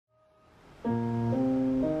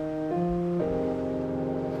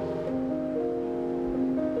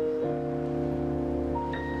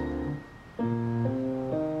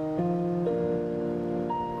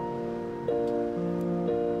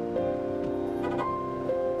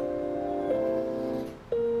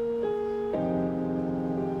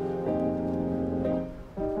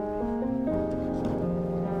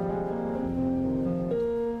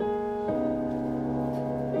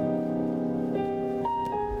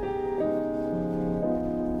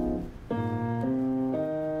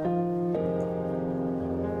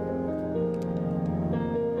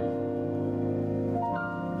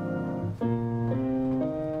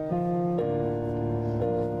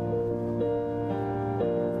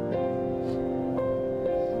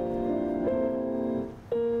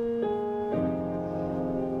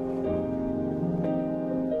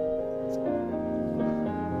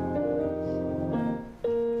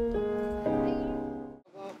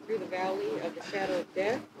valley of the shadow of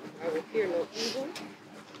death, I will fear no evil.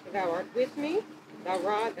 For thou art with me, thy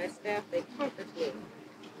rod, thy staff, they comfort me.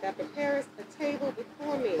 Thou preparest a table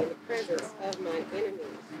before me in the presence of mine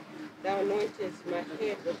enemies. Thou anointest my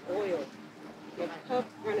head with oil, my cup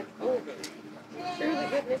runneth over. Surely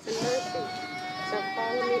goodness and mercy shall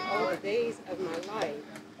follow me all the days of my life,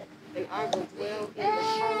 and I will dwell in the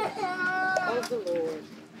house of the Lord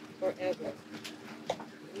forever.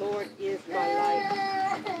 The Lord is my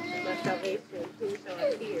life, my salvation. Whom shall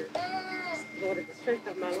I fear? The Lord is the strength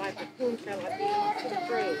of my life. Of whom shall I be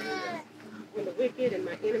afraid? When the wicked and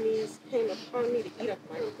my enemies came upon me to eat up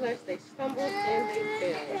my flesh, they stumbled and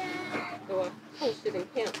they fell. Though a host should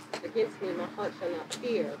encamp against me, my heart shall not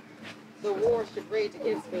fear. The war should rage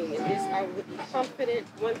against me, and this I would be confident.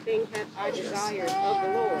 One thing have I desired of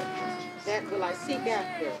the Lord, that will I seek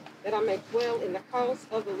after, that I may dwell in the house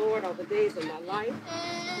of the Lord all the days of my life,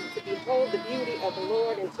 to behold the beauty of the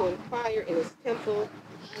Lord and to inquire in his temple.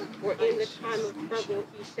 For in the time of trouble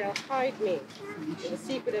he shall hide me. In the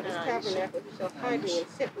secret of his tabernacle he shall hide me and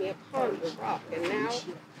set me upon the rock. And now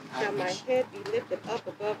shall my head be lifted up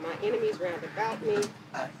above my enemies round about me.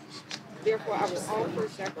 Therefore I will offer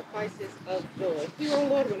sacrifices of joy. Hear, O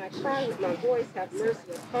Lord, when I cry with my voice, have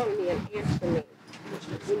mercy upon me and answer me.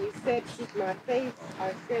 When you said, seek my face,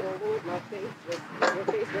 I said, O Lord, your face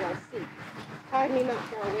will I seek. Hide me not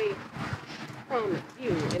far away from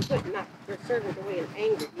you, and put not your servant away in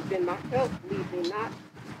anger. You've been my help, leave me not,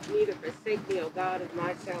 neither forsake me, O God of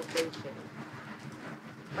my salvation.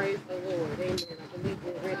 Praise the Lord. Amen. I believe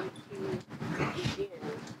we're ready to begin.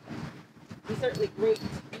 We certainly great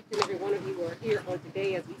each and every one of you who are here on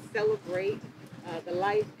today as we celebrate the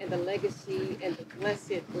life and the legacy and the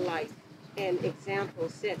blessed life and example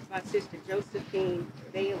set by Sister Josephine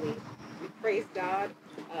Bailey. We praise God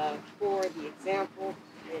for the example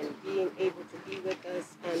and being able to be with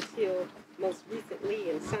us until most recently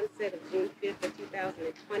in sunset of June 5th of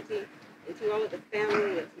 2020. And to all of the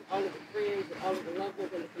family and to all of the friends and all of the loved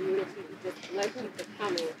ones in the community, we just bless you for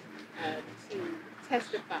coming to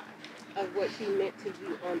testify of what she meant to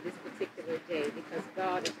you on this particular day, because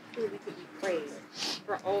God is truly to be praised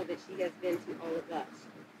for all that she has been to all of us.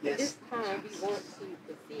 Yes. At this time, we want to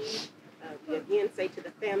proceed. We again say to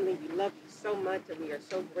the family, we love you so much, and we are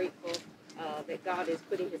so grateful that God is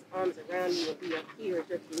putting his arms around you, and we are here as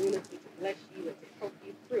your community to bless you and to help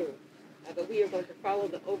you through. But we are going to follow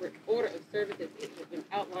the order of service as it has been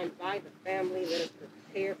outlined by the family. Let us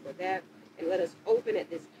prepare for that, and let us open at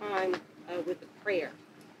this time with a prayer.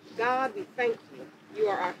 God, we thank you. You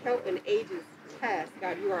are our help in ages past.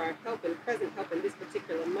 God, you are our help and present help in this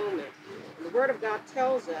particular moment. And the Word of God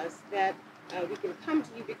tells us that we can come to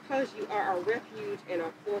you because you are our refuge and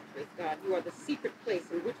our fortress, God. You are the secret place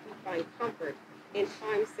in which we find comfort in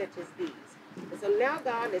times such as these. And so now,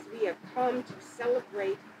 God, as we have come to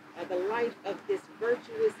celebrate the life of this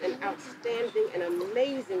virtuous and outstanding and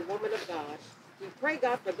amazing woman of God, we pray,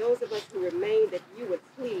 God, for those of us who remain, that you would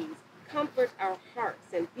please comfort our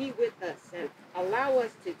hearts and be with us and allow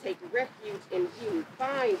us to take refuge in you.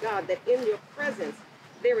 Find, God, that in your presence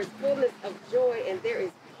there is fullness of joy and there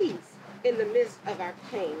is peace in the midst of our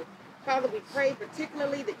pain. Father, we pray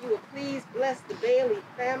particularly that you will please bless the Bailey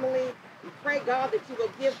family. We pray, God, that you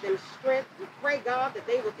will give them strength. We pray, God, that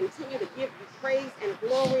they will continue to give you praise and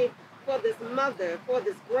glory for this mother, for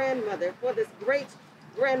this grandmother, for this great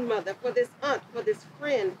grandmother, for this aunt, for this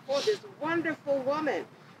friend, for this wonderful woman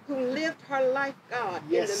who lived her life, God,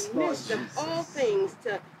 yes, in the midst of all things,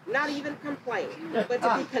 to not even complain, but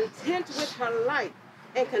to be content with her life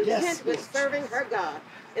and content with serving her God.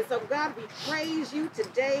 And so, God, we praise you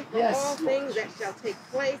today for all things that shall take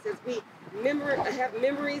place as we have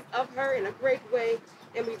memories of her in a great way.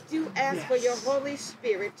 And we do ask for your Holy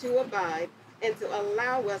Spirit to abide and to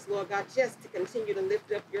allow us, Lord God, just to continue to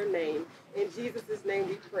lift up your name. In Jesus' name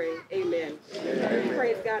we pray. Amen. Amen.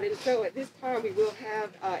 Praise God. And so at this time we will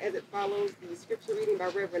have, as it follows, the scripture reading by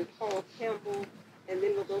Reverend Paul Campbell, and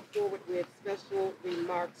then we'll go forward with special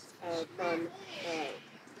remarks from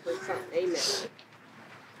her son. Amen.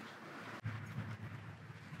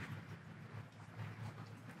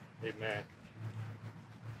 Amen.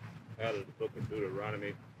 Out of the book of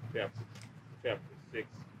Deuteronomy, chapter 6,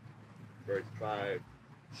 verse 5.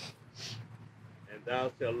 And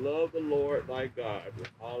thou shalt love the Lord thy God with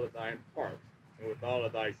all of thine heart, and with all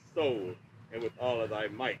of thy soul, and with all of thy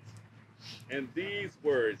might. And these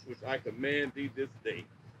words which I command thee this day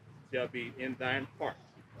shall be in thine heart,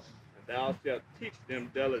 and thou shalt teach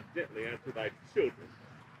them diligently unto thy children,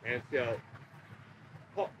 and shalt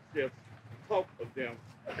talk of them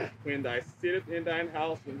when thou sittest in thine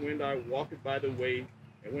house, and when thou walkest by the way,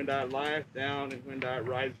 and when thou liest down, and when thou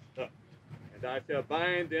risest up. And thou shalt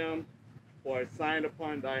bind them for a sign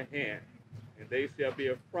upon thy hand, and they shall be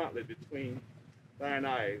a frontlet between thine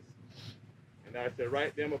eyes. And thou shalt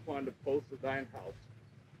write them upon the posts of thine house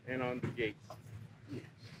and on the gates. And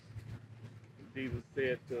Jesus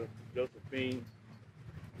said to Josephine,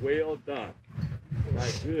 well done,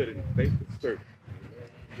 thy good and faithful servant.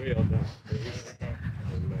 Well done.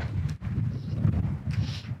 Amen.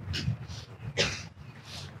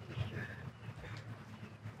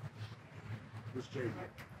 Let's change it.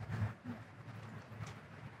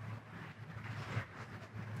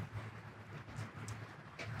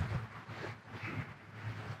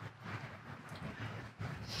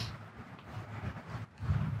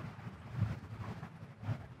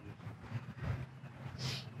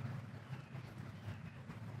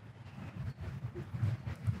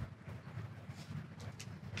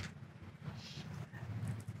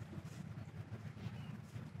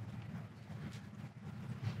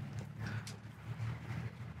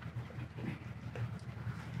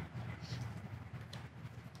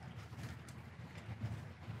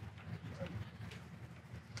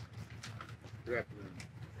 Good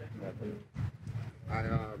afternoon.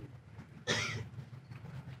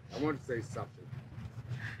 I want to say something.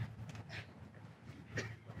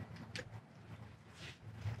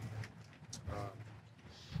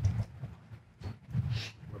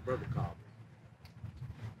 My brother called me.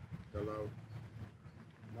 Hello,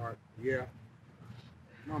 Mark. Yeah,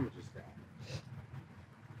 Mama just died.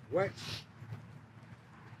 What?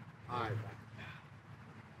 I.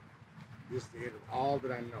 This is the end of all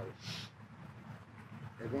that I know.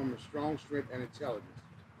 A woman of strong strength and intelligence.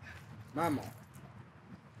 My mom.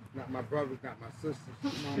 Not my brothers, not my sisters,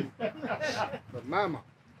 mom, but my mom.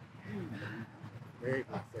 They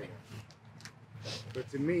ain't gonna say that. But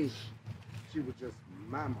to me, she was just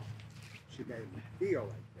my mom. She made me feel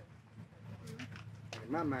like that.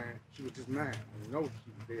 In my mind, she was just mine. I know she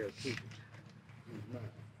was there too. She was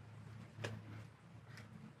mine.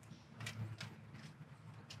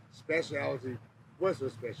 Speciality, what's her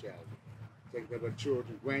speciality? Take care of her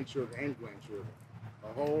children, grandchildren, and grandchildren.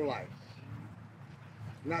 Her whole life.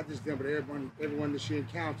 Not just them, but everyone that she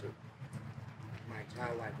encountered. My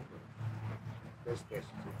entire life with her. Her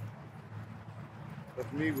specialty. But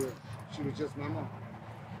for me, she was just my mom.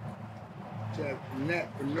 She had a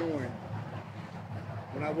knack for knowing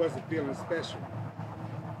when I wasn't feeling special.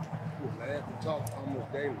 We would laugh and talk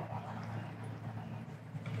almost daily.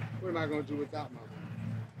 What am I going to do without my mom?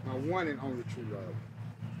 My one and only true love.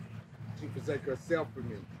 She forsake herself for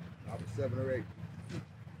me. I was 7 or 8.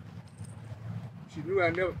 She knew I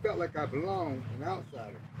never felt like I belonged, an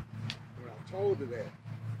outsider. When I told her that,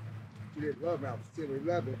 she didn't love me. I was 10 or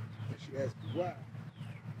 11, and she asked me why.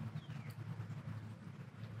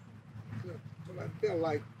 So I felt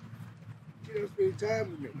like she didn't spend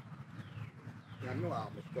time with me. And I know I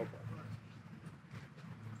almost spoke up.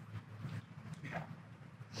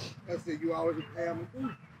 I said, you always prepare me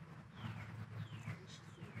food.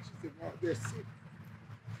 She said, Mark, they're sick.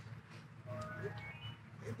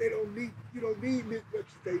 And they don't need, you don't need me as much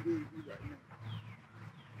as they need me right now.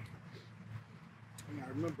 And I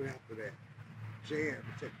remember after that, Jan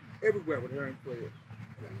would take me everywhere with her and Fred.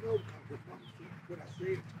 And I know because of Mama said what I said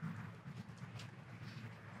to her.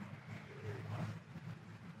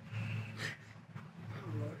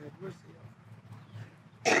 Oh, Lord have mercy, y'all.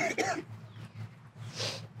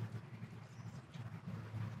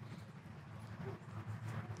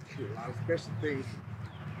 She did a lot of special things.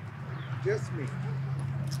 Just me.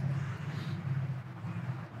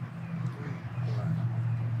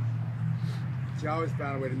 She always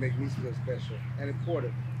found a way to make me feel special and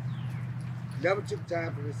important. Never took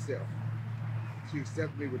time for herself. She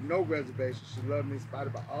accepted me with no reservation. She loved me in spite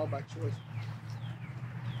of all my choices.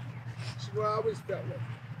 She always felt like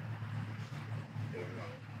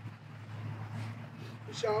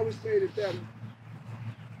but she always made it better.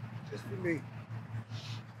 Just for me.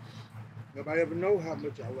 Nobody ever know how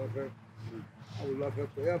much I love her. I will love her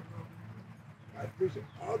forever. I appreciate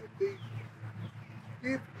all the things she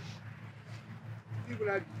did. Even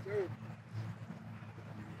I deserve.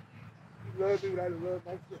 You love me when I love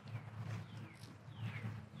myself.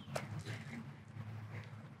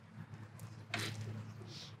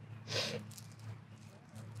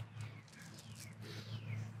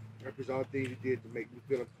 I appreciate all the things you did to make me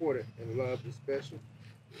feel important and loved and special.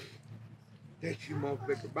 Thank you, Mom, for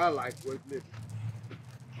making my life worth living.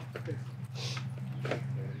 Amen.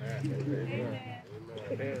 Amen.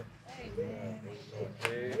 Amen. Amen. Amen.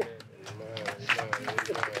 Amen.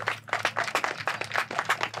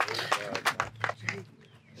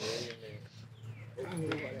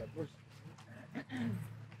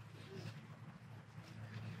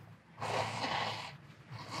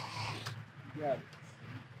 got it.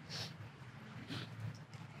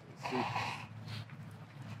 Let's see.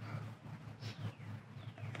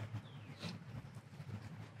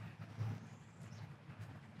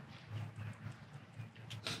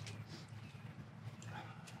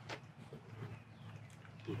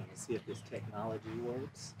 We're going to see if this technology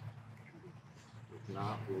works. If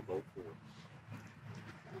not, we'll go for it.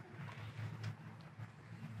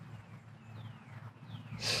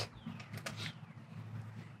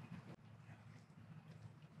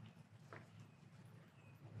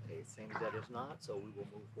 Okay, it seems that it's not, so we will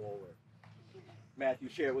move forward. Matthew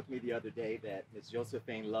shared with me the other day that Miss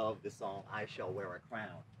Josephine loved the song, I Shall Wear a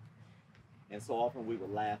Crown. And so often we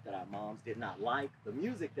would laugh that our moms did not like the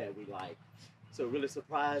music that we like. So it really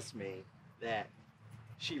surprised me that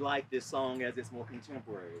she liked this song as it's more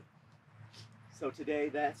contemporary. So today,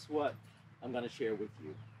 that's what I'm going to share with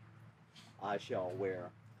you. I shall wear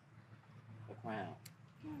a crown.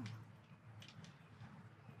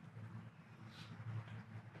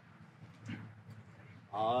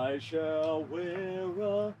 I shall wear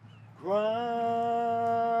a crown.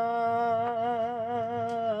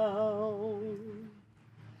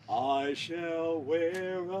 I shall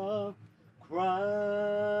wear a crown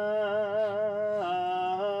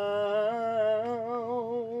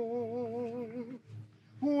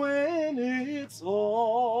when it's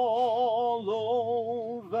all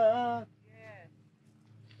over. Yes.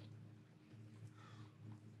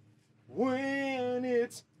 When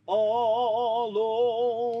it's all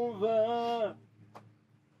over,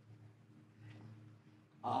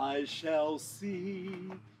 I shall see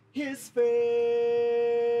his face.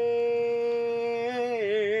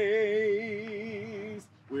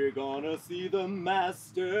 We're gonna see the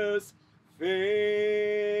Master's face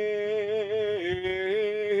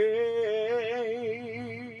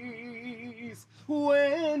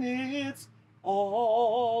when it's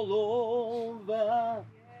all over.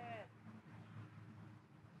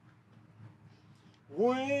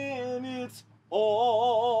 When it's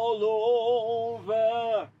all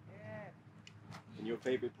over. And your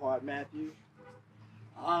favorite part, Matthew?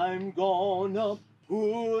 I'm gonna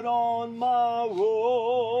put on my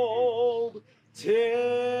robe,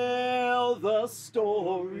 tell the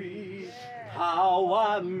story, how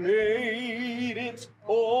I made it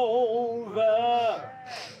over.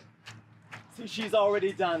 See, she's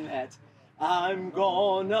already done that. I'm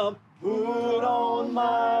gonna put on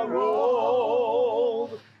my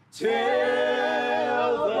robe,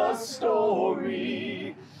 tell the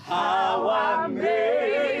story, how I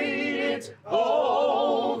made it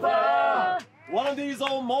over. One of these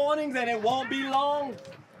old mornings, and it won't be long,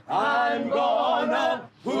 I'm gonna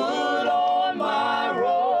put on my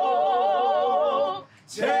robe,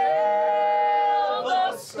 tell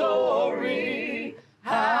the story,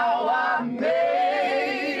 how I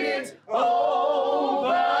made it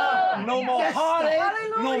over. No more heartache,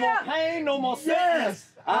 no more pain, no more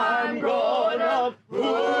sickness. I'm gonna put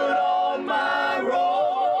on my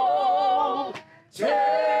robe,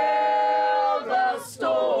 tell the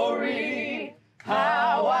story,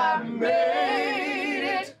 how I made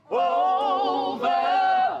it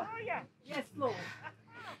over. Yes, Lord.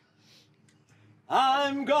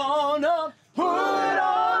 I'm gonna put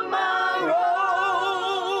on my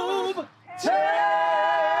robe,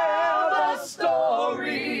 tell the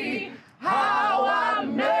story, how I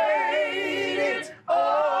made it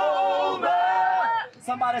over.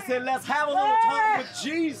 Somebody said, let's have a little talk with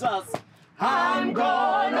Jesus. I'm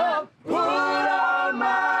gonna put on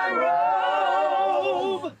my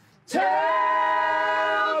robe,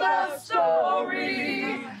 tell the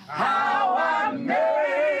story, how I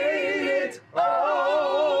made it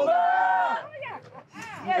over.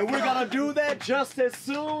 And we're gonna do that just as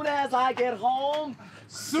soon as I get home.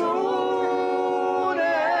 Soon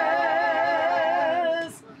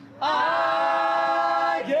as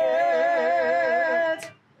I get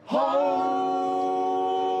home.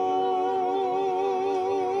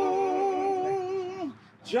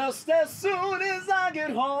 Just as soon as I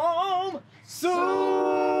get home.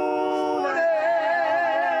 Soon as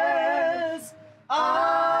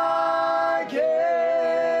I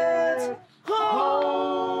get home.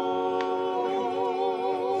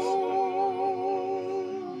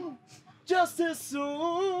 Just as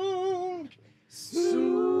soon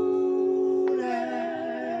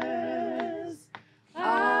as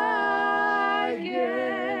I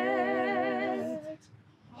get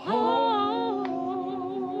home.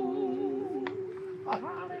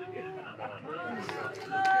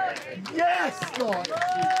 Yes, Lord.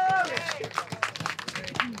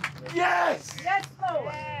 Yes. Yes,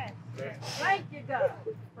 Lord. Thank you, God.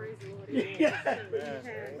 Praise the Lord. Yes.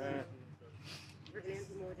 Amen. Reverend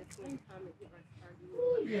Andrew Moore just going to come and give us our view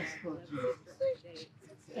of sister today.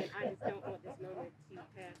 And I just don't want this moment to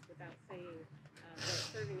pass without saying that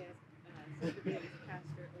serving as Sister Bailey's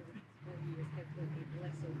pastor over these 4 years has been a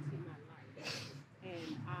blessing to my life.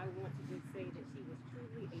 And I want to just say that she was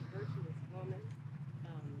truly a virtuous woman.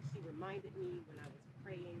 She reminded me when I was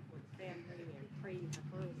praying for the family and praying for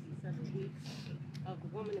her these several weeks of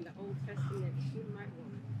the woman in the Old Testament, the Shunammite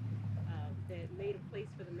woman, that made a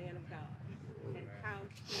place for the man of God, and how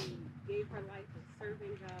she gave her life of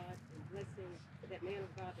serving God and blessing that man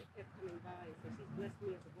of God that kept coming by. And so she's blessed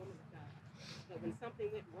me as a woman of God. But when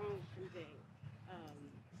something went wrong someday,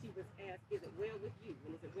 she was asked, is it well with you?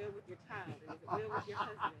 And is it well with your child? And is it well with your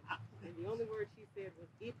husband? And the only word she said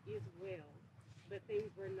was, it is well. But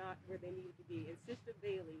things were not where they needed to be. And Sister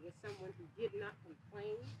Bailey was someone who did not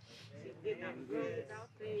complain. She did not grumble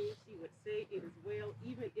about things. She would say it is well,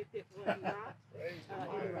 even if it was not.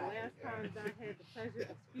 And the last times I had the pleasure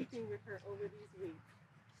of speaking with her over these weeks,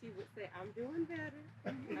 she would say, I'm doing better.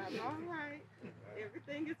 I'm all right.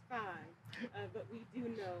 Everything is fine. But we do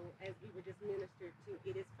know, as we were just ministered to,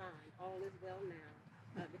 it is fine. All is well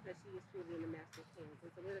now, because she is truly in the Master's hands.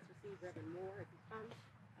 And so let us receive Reverend Moore as he comes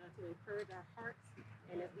to encourage our hearts,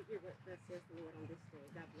 and as we hear what thus says the Lord on this day.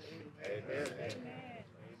 God bless you. Amen.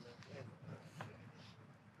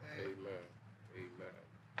 Amen. Amen.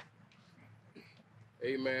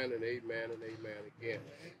 Amen and amen and amen again.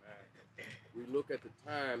 We look at the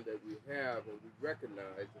time that we have and we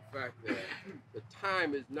recognize the fact that the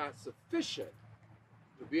time is not sufficient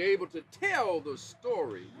to be able to tell the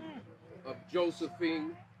story of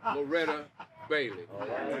Josephine Loretta Bailey.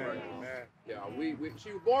 Yeah,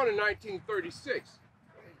 she was born in 1936,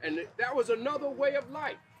 and that was another way of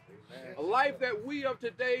life. A life that we of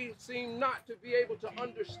today seem not to be able to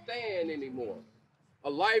understand anymore. A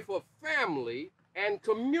life of family and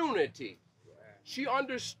community. She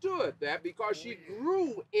understood that because she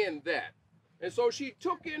grew in that. And so she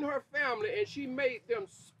took in her family and she made them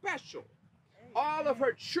special. All of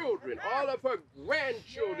her children, all of her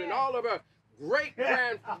grandchildren, all of her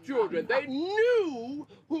great-grandchildren, they knew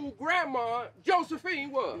who Grandma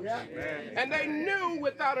Josephine was. And they knew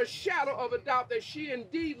without a shadow of a doubt that she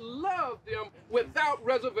indeed loved them without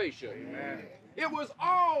reservation. It was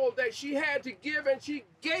all that she had to give, and she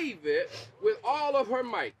gave it with all of her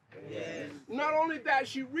might. Not only that,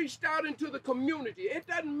 she reached out into the community. It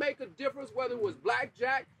doesn't make a difference whether it was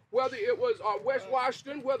Blackjack, whether it was West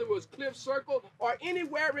Washington, whether it was Cliff Circle, or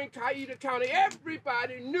anywhere in Cayuga County.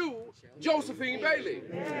 Everybody knew Josephine Bailey.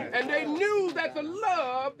 And they knew that the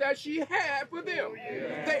love that she had for them.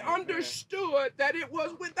 They understood that it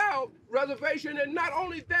was without reservation. And not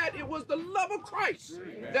only that, it was the love of Christ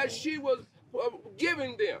that she was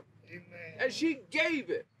giving them. And she gave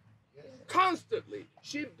it constantly.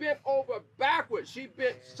 She bent over backwards. She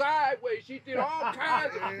bent sideways. She did all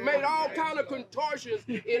kinds made all kinds of contortions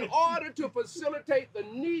in order to facilitate the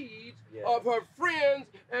needs of her friends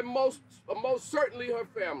and most certainly her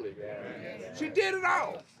family. She did it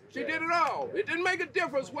all. She did it all. It didn't make a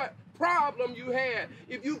difference what problem you had.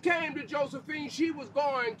 If you came to Josephine, she was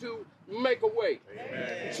going to make a way.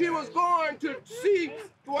 She was going to see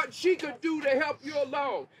what she could do to help you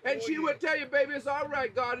along. And she would tell you, baby, it's all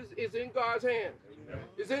right. God is in God's hands.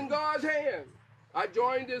 It's in God's hands. I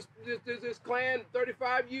joined this clan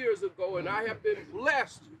 35 years ago, and I have been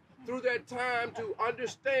blessed through that time to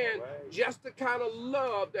understand just the kind of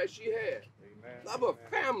love that she had. Love of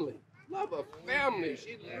family. Love her family.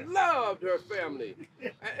 She loved her family.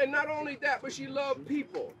 And not only that, but she loved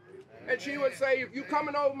people. And she would say, if you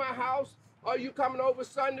coming over my house, or you coming over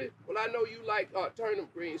Sunday, well, I know you like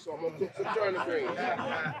turnip greens, so I'm going to cook some turnip greens.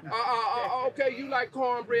 Okay, you like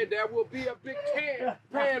cornbread, there will be a big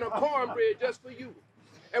pan of cornbread just for you.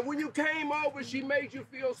 And when you came over, she made you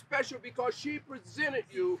feel special because she presented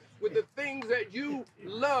you with the things that you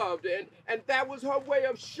loved. And that was her way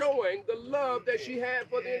of showing the love that she had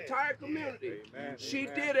for the entire community. She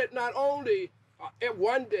did it not only at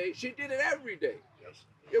one day, she did it every day.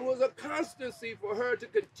 It was a constancy for her to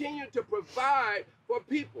continue to provide for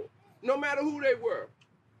people, no matter who they were.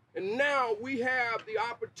 And now we have the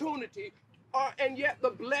opportunity and yet the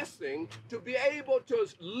blessing to be able to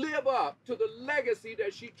live up to the legacy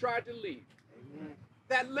that she tried to leave.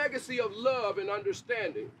 That legacy of love and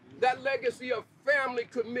understanding, that legacy of family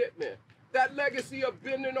commitment, that legacy of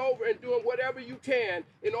bending over and doing whatever you can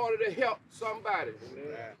in order to help somebody.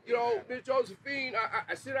 You know, Miss Josephine,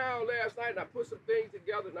 I sit down last night and I put some things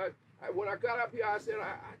together, and when I got up here, I said,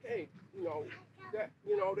 I can't, that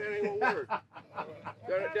ain't gonna work.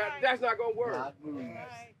 That's not gonna work.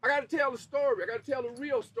 I gotta tell the story. I gotta tell the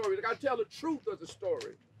real story. I gotta tell the truth of the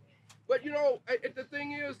story. But you know, the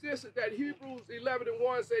thing is this, is that Hebrews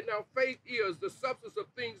 11:1 said, now faith is the substance of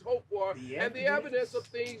things hoped for and the evidence of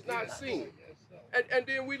things not seen. And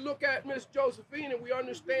then we look at Miss Josephine and we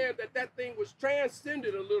understand that that thing was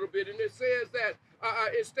transcended a little bit. And it says that,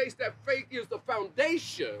 it states that faith is the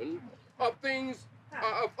foundation of things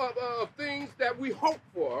of things that we hope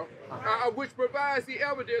for, which provides the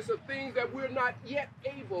evidence of things that we're not yet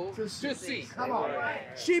able to see. Come on.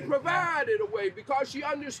 She provided a way because she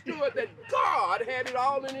understood that God had it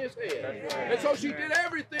all in his hand. And so she did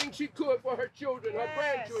everything she could for her children, her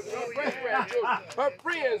grandchildren, her great-grandchildren, her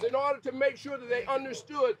friends, in order to make sure that they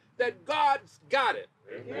understood that God's got it.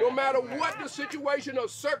 No matter what the situation or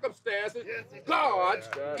circumstances, God's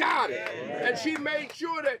got it. And she made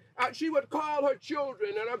sure that she would call her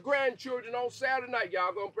children and her grandchildren on Saturday night.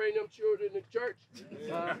 Y'all gonna bring them children to church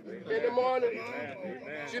in the morning?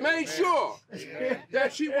 She made sure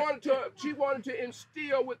that she wanted to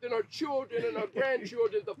instill within her children and her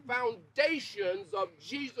grandchildren the foundations of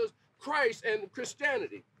Jesus Christ and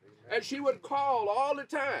Christianity. And she would call all the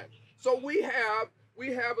time. So we have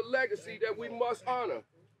a legacy that we must honor,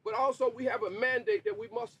 but also we have a mandate that we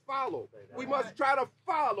must follow. We must try to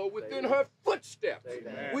follow within her footsteps.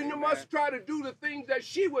 We must try to do the things that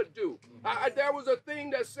she would do. There was a thing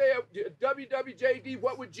that said, WWJD,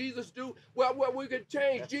 what would Jesus do? Well, we could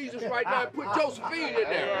change Jesus right now and put Josephine in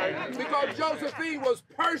there, because Josephine was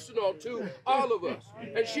personal to all of us,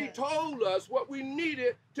 and she told us what we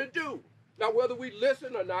needed to do. Now, whether we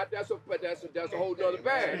listen or not, that's a whole nother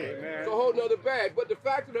bag. It's a whole nother bag. But the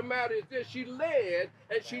fact of the matter is this: she led,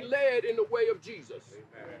 and she led in the way of Jesus,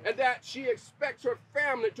 and that she expects her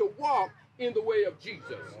family to walk in the way of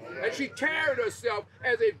Jesus. And she carried herself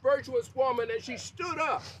as a virtuous woman, and she stood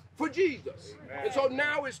up for Jesus. And so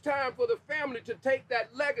now it's time for the family to take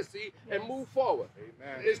that legacy and move forward.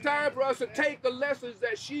 It's time for us to take the lessons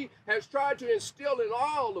that she has tried to instill in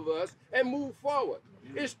all of us and move forward.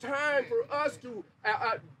 It's time for us to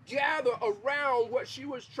gather around what she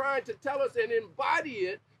was trying to tell us and embody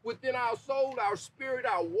it within our soul, our spirit,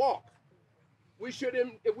 our walk. We should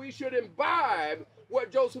imbibe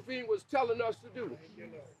what Josephine was telling us to do,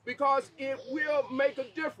 because it will make a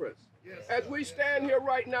difference. As we stand here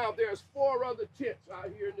right now, there's 4 other tents out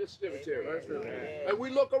here in this cemetery. And we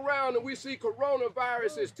look around and we see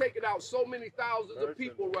coronavirus is taking out so many thousands of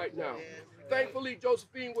people right now. Thankfully,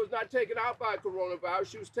 Josephine was not taken out by coronavirus.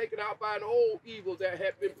 She was taken out by an old evil that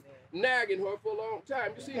had been nagging her for a long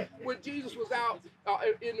time. You see, when Jesus was out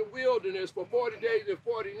in the wilderness for 40 days and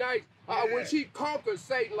 40 nights, when she conquered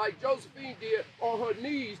Satan like Josephine did on her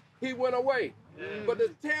knees, he went away. But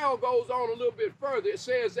the tale goes on a little bit further. It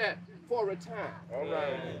says that for a time. All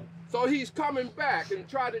right. So he's coming back and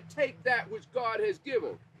try to take that which God has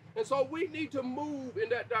given. And so we need to move in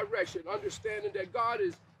that direction, understanding that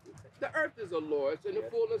the earth is the Lord's and the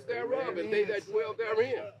fullness thereof, and they that dwell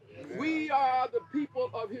therein. We are the people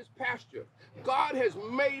of his pasture. God has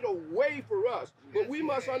made a way for us, but we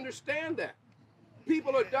must understand that.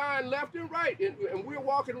 People are dying left and right, and we're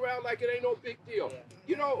walking around like it ain't no big deal.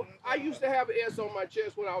 You know, I used to have an S on my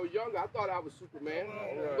chest when I was younger. I thought I was Superman.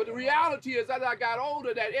 But the reality is, as I got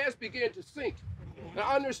older, that S began to sink. And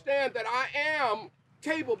I understand that I am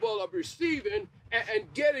capable of receiving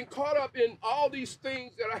and getting caught up in all these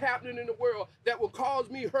things that are happening in the world that will cause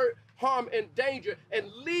me hurt, harm, and danger, and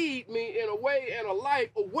lead me in a way and a life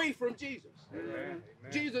away from Jesus. Amen.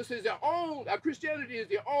 Jesus is Christianity is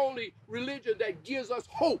the only religion that gives us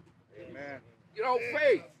hope. Amen. You know,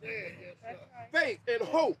 faith and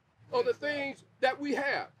hope are the things that we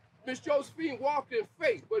have. Miss Josephine walked in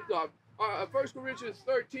faith, but 1 Corinthians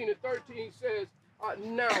 13:13 says,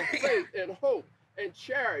 now faith and hope and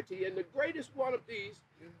charity, and the greatest one of these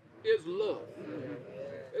is love.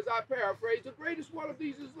 As I paraphrase, the greatest one of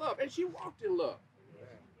these is love, and she walked in love.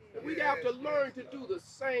 And we have to learn to do the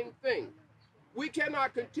same thing. We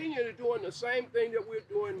cannot continue to doing the same thing that we're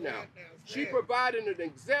doing now. She provided an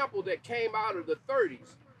example that came out of the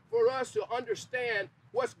 30s for us to understand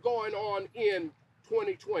what's going on in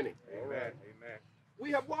 2020. Amen.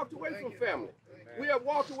 We have walked away from family. We have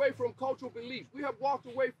walked away from cultural beliefs. We have walked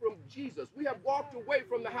away from Jesus. We have walked away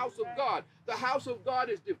from the house of God. The house of God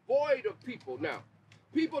is devoid of people now.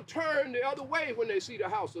 People turn the other way when they see the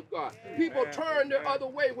house of God. People turn the other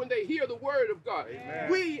way when they hear the word of God.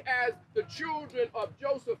 We, as the children of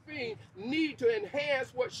Josephine, need to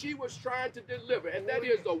enhance what she was trying to deliver, and that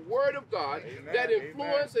is the word of God that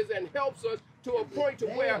influences and helps us to a point to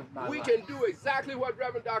where we can do exactly what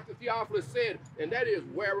Reverend Dr. Theophilus said, and that is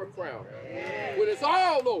wear a crown. When it's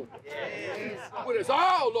all over, when it's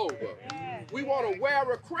all over, we want to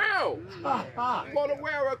wear a crown. We want to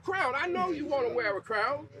wear a crown. I know you want to wear a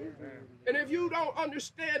crown. And if you don't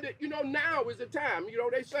understand it, you know, now is the time. You know,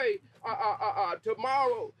 they say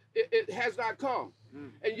tomorrow it has not come.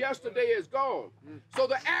 And yesterday is gone. So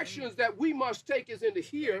the actions that we must take is in the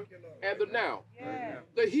here and the now.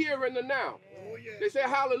 The here and the now. They say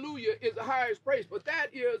hallelujah is the highest praise, but that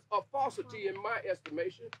is a falsity in my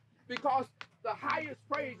estimation, because the highest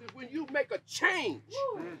praise is when you make a change,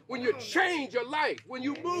 when you change your life, when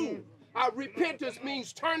you move. Repentance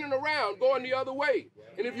means turning around, going the other way.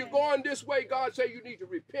 And if you're going this way, God say you need to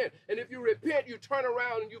repent. And if you repent, you turn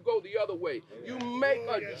around and you go the other way. You make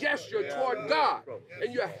a gesture toward God,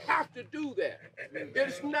 and you have to do that.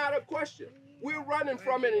 It's not a question. We're running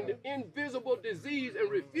from an invisible disease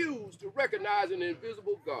and refuse to recognize an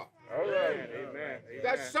invisible God. All right. Amen.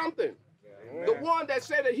 That's something. The one that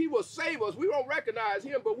said that he will save us, we don't recognize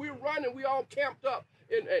him, but we're running, we all camped up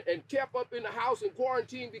and kept up in the house in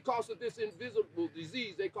quarantine because of this invisible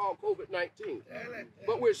disease they call COVID-19.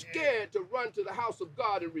 But we're scared to run to the house of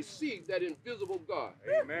God and receive that invisible God.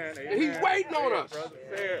 Amen. And he's waiting on us. Brother.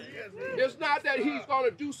 It's not that he's going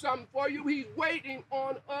to do something for you. He's waiting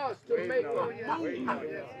on us to make a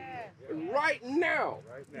move. Right now.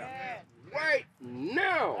 Right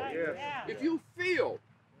now. If you feel,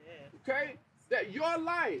 okay, that your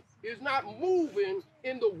life is not moving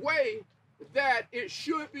in the way that it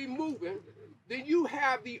should be moving, then you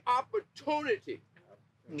have the opportunity,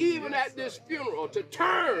 even at this funeral, to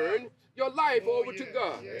turn your life over to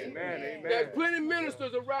God. Amen. There's plenty of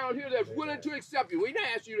ministers around here that's willing to accept you. We didn't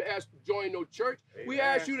ask you to join no church. We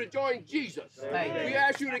asked you to join Jesus. We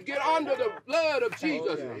asked you to get under the blood of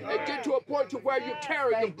Jesus and get to a point to where you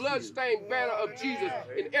carry the blood-stained banner of Jesus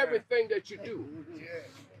in everything that you do.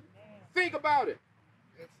 Think about it.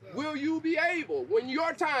 Will you be able, when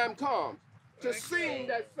your time comes, to sing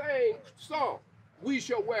that same song, "We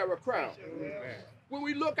Shall Wear a Crown"? When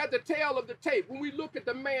we look at the tail of the tape, when we look at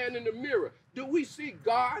the man in the mirror, do we see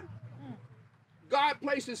God? God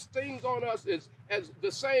places things on us as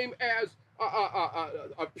the same as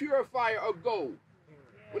a purifier of gold.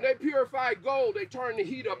 When they purify gold, they turn the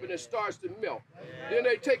heat up and it starts to melt. Then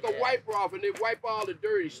they take a wiper off and they wipe all the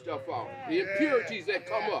dirty stuff off, the impurities that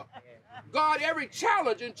come up. God, every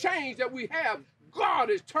challenge and change that we have, God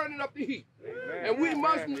is turning up the heat. And we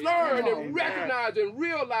must learn and recognize and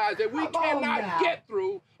realize that we cannot get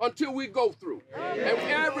through until we go through. And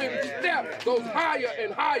every step goes higher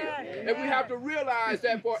and higher. And we have to realize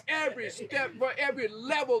that for every step, for every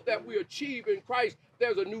level that we achieve in Christ,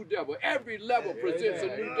 there's a new devil. Every level presents a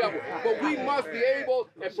new devil. But we must be able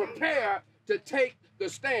and prepare to take the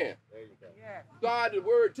stand. God, the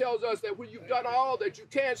word tells us that when you've done all that, you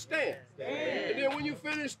can't stand. And then when you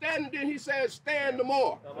finish standing, then he says, stand no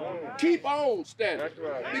more. Keep on standing.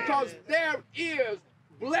 Because there is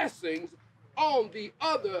blessings on the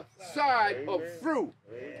other side of fruit.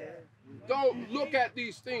 Don't look at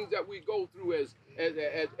these things that we go through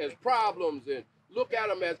as problems, and look at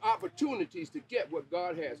them as opportunities to get what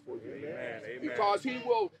God has for you. Because he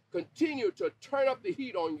will continue to turn up the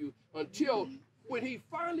heat on you until when he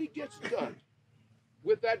finally gets done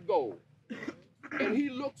with that goal, and he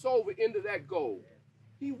looks over into that goal,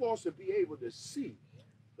 he wants to be able to see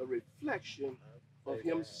the reflection of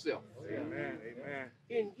himself. Amen.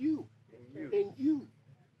 In you, in you,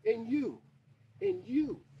 in you, in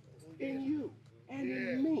you, in you, and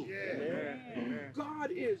in me.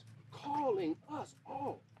 God is calling us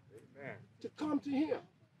all to come to him.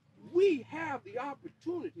 We have the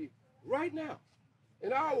opportunity right now.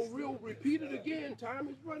 And I will repeat it again. Time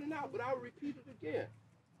is running out, but I'll repeat it again.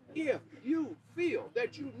 If you feel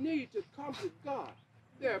that you need to come to God,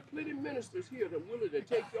 there are plenty of ministers here that are willing to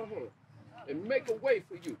take your hand and make a way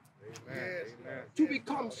for you to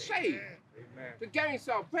become saved, to gain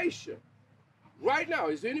salvation. Right now,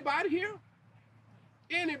 is anybody here?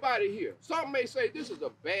 Anybody here? Some may say this is a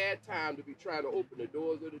bad time to be trying to open the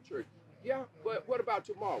doors of the church. Yeah, but what about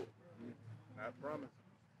tomorrow? Not promised.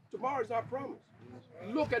 Tomorrow's not promised.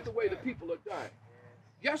 Look at the way the people are dying.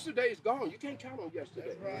 Yesterday is gone. You can't count on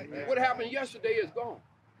yesterday. What happened yesterday is gone.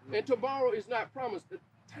 And tomorrow is not promised. The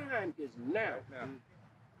time is now.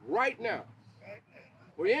 Right now.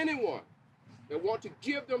 For anyone that want to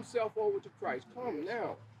give themselves over to Christ, come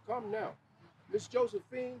now. Come now. Miss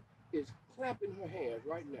Josephine is clapping her hands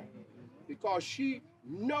right now because she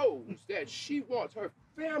knows that she wants her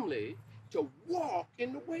family to walk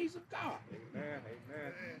in the ways of God.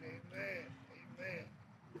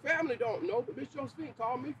 The family don't know, but Miss Josephine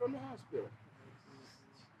called me from the hospital.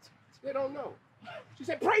 They don't know. She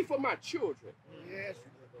said, pray for my children. Yes.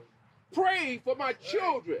 Pray for my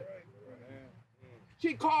children.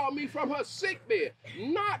 She called me from her sick bed,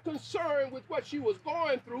 not concerned with what she was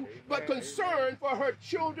going through, but concerned for her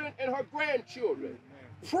children and her grandchildren.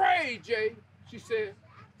 Pray, Jay, she said.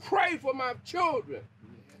 Pray for my children.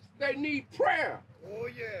 They need prayer. Oh,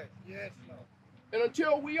 yes. Yes, Lord. And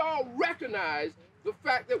until we all recognize the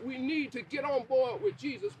fact that we need to get on board with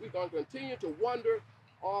Jesus, we're going to continue to wander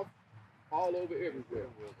off all over everywhere.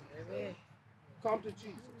 Amen. Come to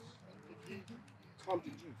Jesus. Come to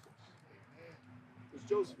Jesus. Miss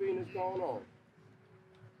Josephine has gone on.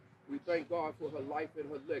 We thank God for her life and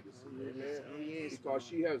her legacy. Amen. Oh, yes. Because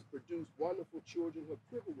she has produced wonderful children. Her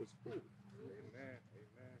quiver was full. Amen.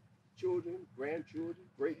 Amen. Children, grandchildren,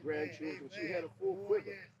 great-grandchildren. She had a full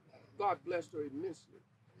quiver. God blessed her immensely.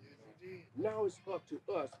 Yes, he did. Now it's up to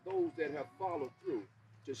us, those that have followed through,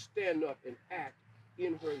 to stand up and act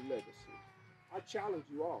in her legacy. I challenge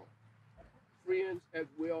you all, friends as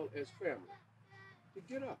well as family, to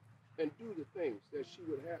get up and do the things that she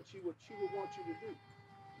would want you to do.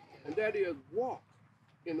 And that is walk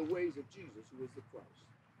in the ways of Jesus, who is the Christ.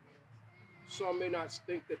 Some may not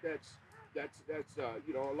think that that's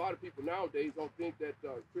a lot of people nowadays don't think that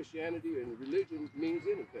Christianity and religion means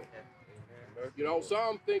anything.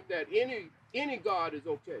 Some think that any God is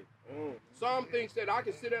okay. Some thinks that I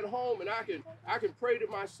can sit at home and I can pray to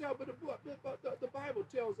myself, but the Bible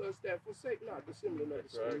tells us that forsake not the assembling of the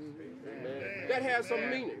saints. That has some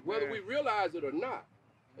meaning, whether we realize it or not.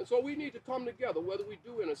 And so we need to come together, whether we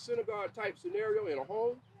do in a synagogue type scenario in a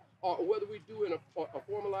home, or whether we do in a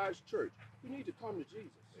formalized church. We need to come to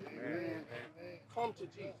Jesus. Amen. Come to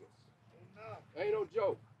Jesus. Ain't no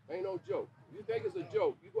joke. Ain't no joke. You think it's a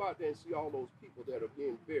joke, you go out there and see all those people that are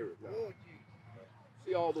being buried now.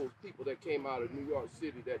 See all those people that came out of New York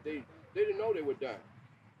City that they didn't know they were dying.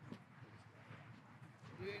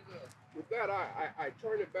 With that, I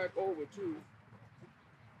turn it back over to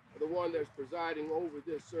the one that's presiding over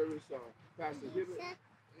this service, Pastor Hibbert.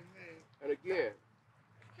 And again,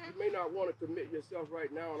 you may not want to commit yourself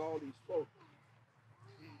right now on all these folks,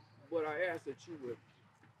 but I ask that you would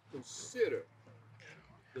consider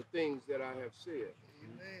the things that I have said.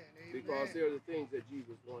 Because they're the things that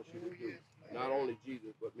Jesus wants you to do. Not only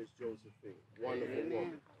Jesus, but Miss Josephine. Wonderful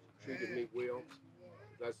woman. Treated me well.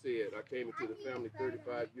 As I said, I came into the family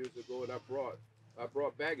 35 years ago, and I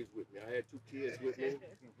brought baggage with me. I had 2 kids with me.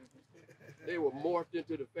 They were morphed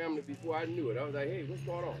into the family before I knew it. I was like, hey, what's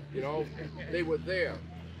going on? They were there.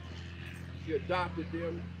 She adopted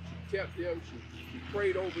them. She kept them. She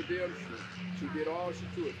prayed over them. She did all she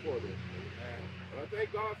could for them. And I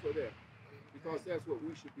thank God for that, because that's what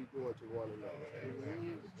we should be doing to one another.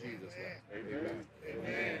 In Jesus' name. Amen.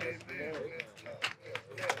 Amen.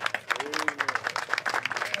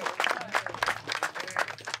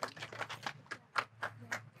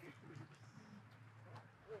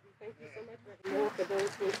 Thank you so much, Reverend Moore, for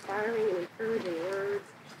those inspiring and encouraging words.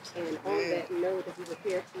 And on that note, as we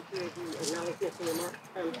prepare to hear the acknowledgments and remarks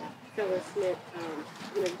from Fellow Smith,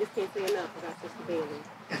 you just can't say enough about Sister Bailey.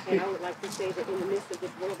 And I would like to say that in the midst of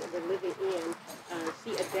this world that we're living in,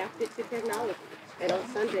 she adapted to technology. And on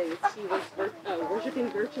Sundays, she was worshiping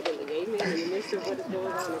virtually, amen, in the midst of what is going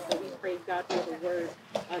on. And so we praise God for the word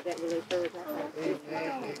that will encourage our hearts.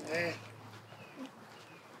 Amen.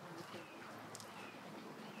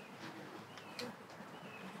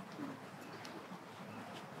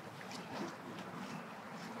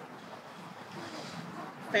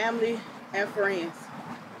 Family and friends.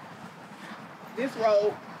 This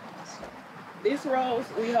role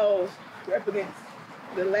we hold represents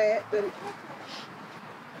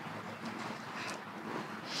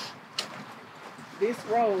this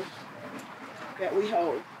role that we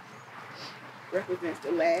hold represents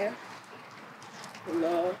the laugh, the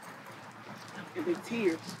love, and the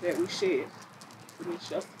tears that we shed for Mrs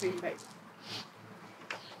Josephine Bailey.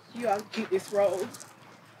 You all can keep this role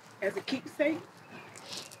as a keepsake,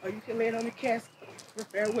 or you can lay it on the casket for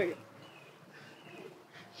farewell.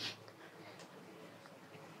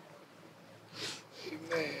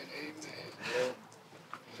 Amen. Amen.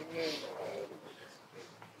 Amen.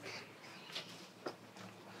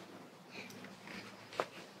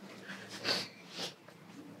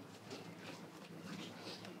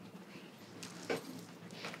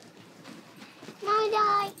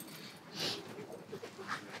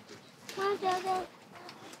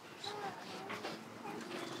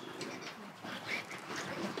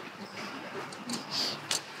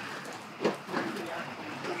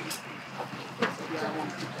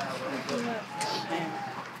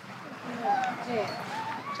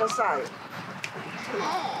 Josiah.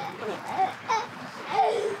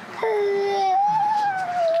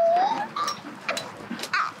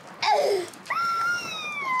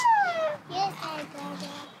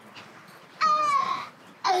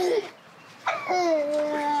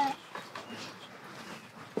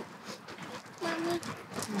 To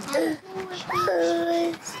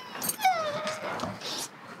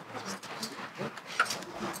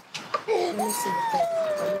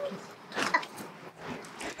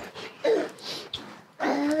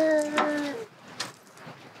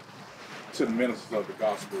the ministers of the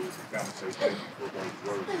gospel, the family say thank you for those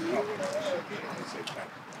words of confirmation. And say thank you.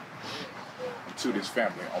 And to this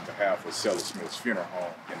family, on behalf of Seller Smith's Funeral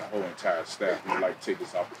Home and the whole entire staff, we'd like to take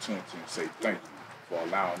this opportunity and say thank you for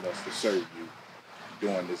allowing us to serve you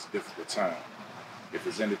during this difficult time. If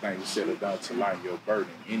there's anything we said or done to lighten your burden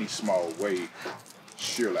in any small way,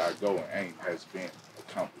 surely our goal and aim has been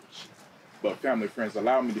accomplished. But family and friends,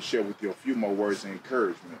 allow me to share with you a few more words of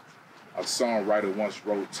encouragement. A songwriter once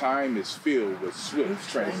wrote, "Time is filled with swift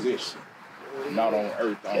transition. Not on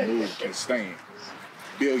earth unmoved can stand.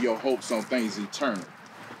 Build your hopes on things eternal.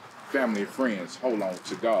 Family and friends, hold on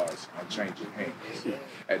to God's unchanging hands."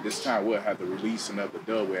 At this time, we'll have the release another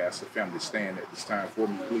dub. We ask the family to stand at this time for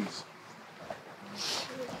me, please.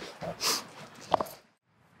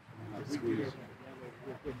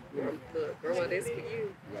 Look, Grandma, this for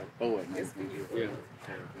you. This for you. Yeah.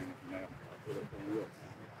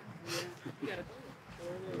 You gotta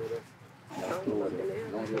throw it.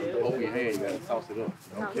 Open your hand, you gotta toss it up.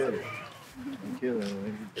 Don't kill it. Don't kill it.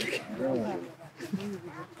 Don't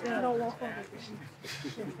walk over.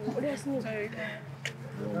 Oh, that's new.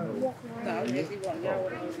 Walk around. No, if you want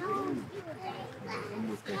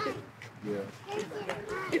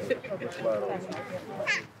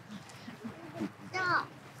Stop.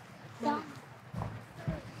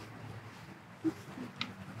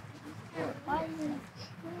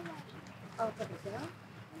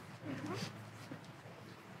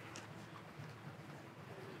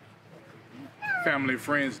 Family and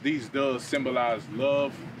friends, these doves symbolize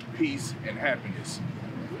love, peace, and happiness.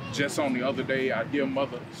 Just on the other day, our dear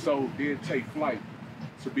mother soul did take flight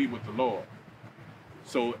to be with the Lord.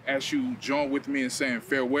 So as you join with me in saying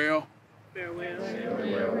farewell, farewell,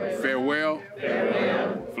 farewell,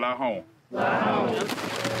 farewell, fly home. fly home.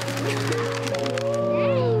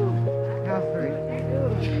 How free.